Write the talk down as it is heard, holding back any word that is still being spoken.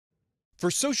For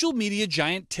social media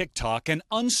giant TikTok, an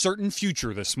uncertain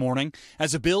future this morning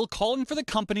as a bill calling for the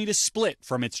company to split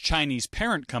from its Chinese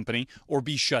parent company or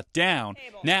be shut down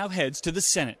now heads to the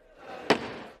Senate.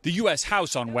 The U.S.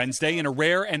 House on Wednesday, in a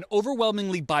rare and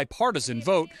overwhelmingly bipartisan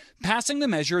vote, passing the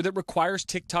measure that requires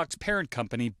TikTok's parent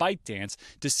company, ByteDance,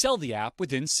 to sell the app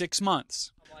within 6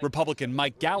 months. Republican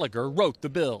Mike Gallagher wrote the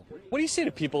bill. What do you say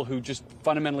to people who just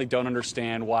fundamentally don't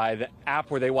understand why the app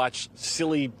where they watch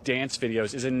silly dance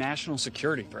videos is a national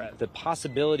security threat? The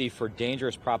possibility for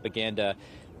dangerous propaganda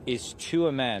is too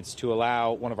immense to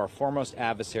allow one of our foremost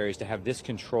adversaries to have this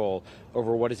control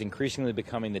over what is increasingly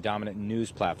becoming the dominant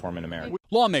news platform in America.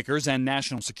 Lawmakers and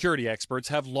national security experts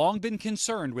have long been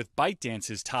concerned with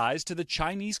ByteDance's ties to the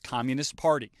Chinese Communist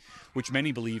Party, which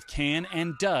many believe can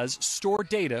and does store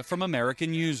data from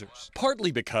American users,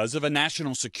 partly because of a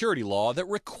national security law that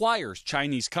requires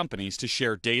Chinese companies to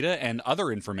share data and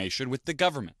other information with the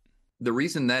government. The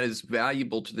reason that is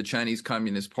valuable to the Chinese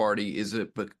Communist Party is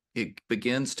it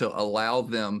begins to allow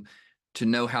them to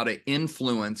know how to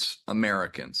influence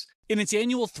Americans. In its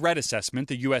annual threat assessment,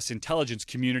 the U.S. intelligence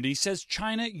community says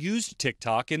China used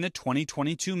TikTok in the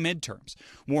 2022 midterms,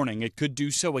 warning it could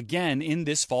do so again in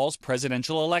this fall's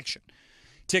presidential election.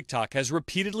 TikTok has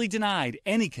repeatedly denied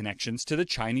any connections to the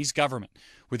Chinese government,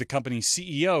 with the company's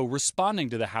CEO responding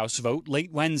to the House vote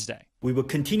late Wednesday. We will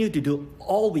continue to do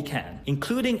all we can,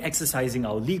 including exercising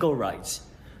our legal rights,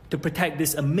 to protect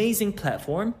this amazing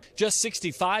platform. Just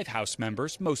 65 House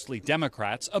members, mostly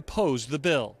Democrats, opposed the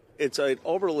bill. It's an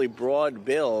overly broad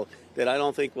bill that I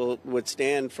don't think will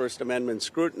withstand First Amendment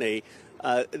scrutiny.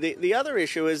 The other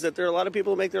issue is that there are a lot of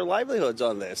people who make their livelihoods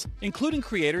on this, including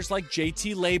creators like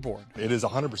J.T. Laybourne. It is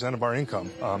 100% of our income.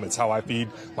 It's how I feed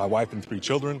my wife and 3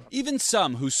 children. Even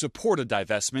some who support a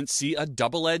divestment see a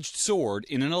double-edged sword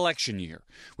in an election year,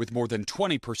 with more than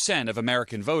 20% of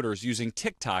American voters using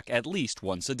TikTok at least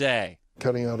once a day.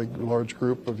 Cutting out a large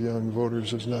group of young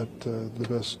voters is not the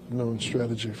best known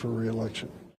strategy for re-election.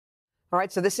 All right,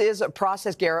 so this is a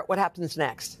process, Garrett. What happens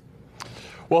next?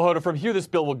 Well, Hoda, from here, this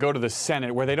bill will go to the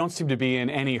Senate, where they don't seem to be in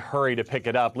any hurry to pick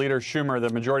it up. Leader Schumer, the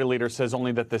majority leader, says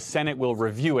only that the Senate will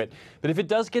review it. But if it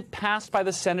does get passed by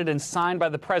the Senate and signed by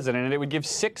the president, it would give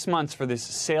 6 months for this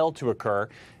sale to occur.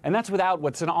 And that's without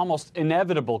what's an almost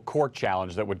inevitable court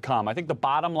challenge that would come. I think the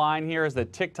bottom line here is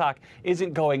that TikTok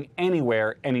isn't going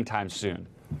anywhere anytime soon.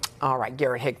 All right,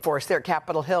 Garrett Hick for us there at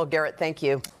Capitol Hill. Garrett, thank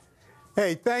you.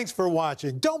 Hey, thanks for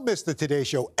watching. Don't miss the Today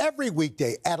Show every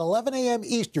weekday at 11 a.m.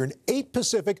 Eastern, 8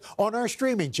 Pacific on our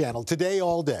streaming channel, Today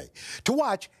All Day. To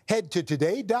watch, head to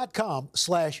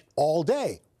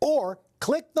today.com/allday or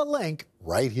click the link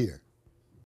right here.